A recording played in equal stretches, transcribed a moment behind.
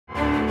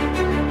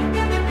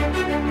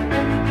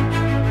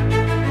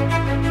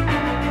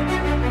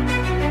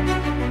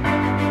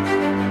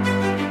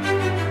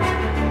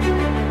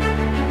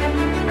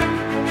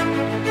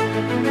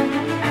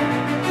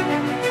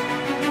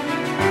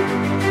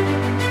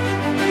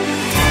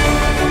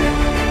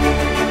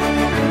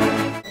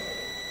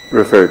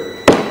Referred.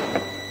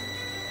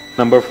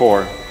 Number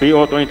 4,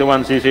 PO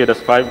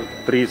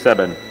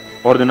 21CC-537,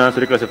 Ordinance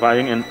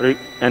reclassifying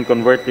and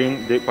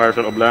converting the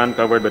parcel of land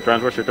covered by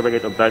transfer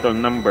certificate of title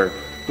number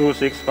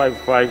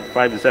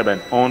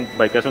 265557 owned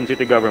by Quezon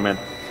City Government,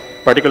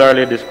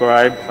 particularly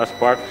described as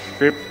Park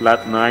Strip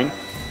Lot 9,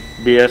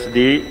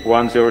 BSD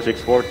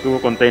 10642,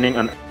 containing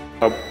an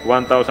of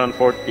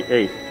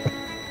 1,048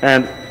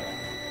 and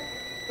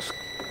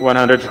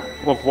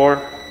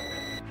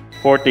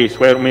 140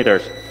 square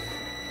meters,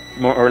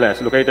 more or less,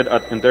 located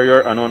at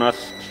interior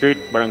Anonas Street,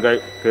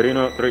 Barangay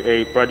Quirino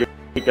 3A, Project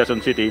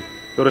Quezon City,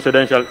 to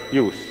residential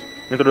use.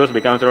 Introduced by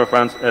Councilor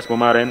Franz S.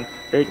 Pumaren,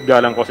 8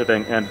 Galang,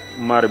 Coseteng, and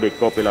Marivic,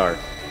 Co-Pilar.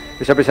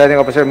 Mr. Presiding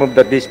Officer, move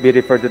that this be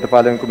referred to the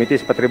following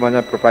committees: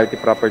 Patrimonial,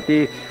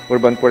 Property,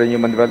 Urban Poor and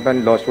Human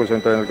Development, Law, Schools, and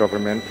Internal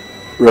Government.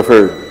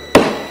 Referred.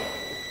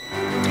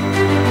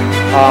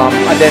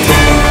 Addendum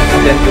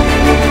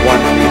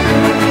 1, please.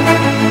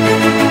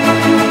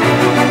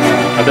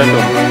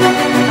 Addendum.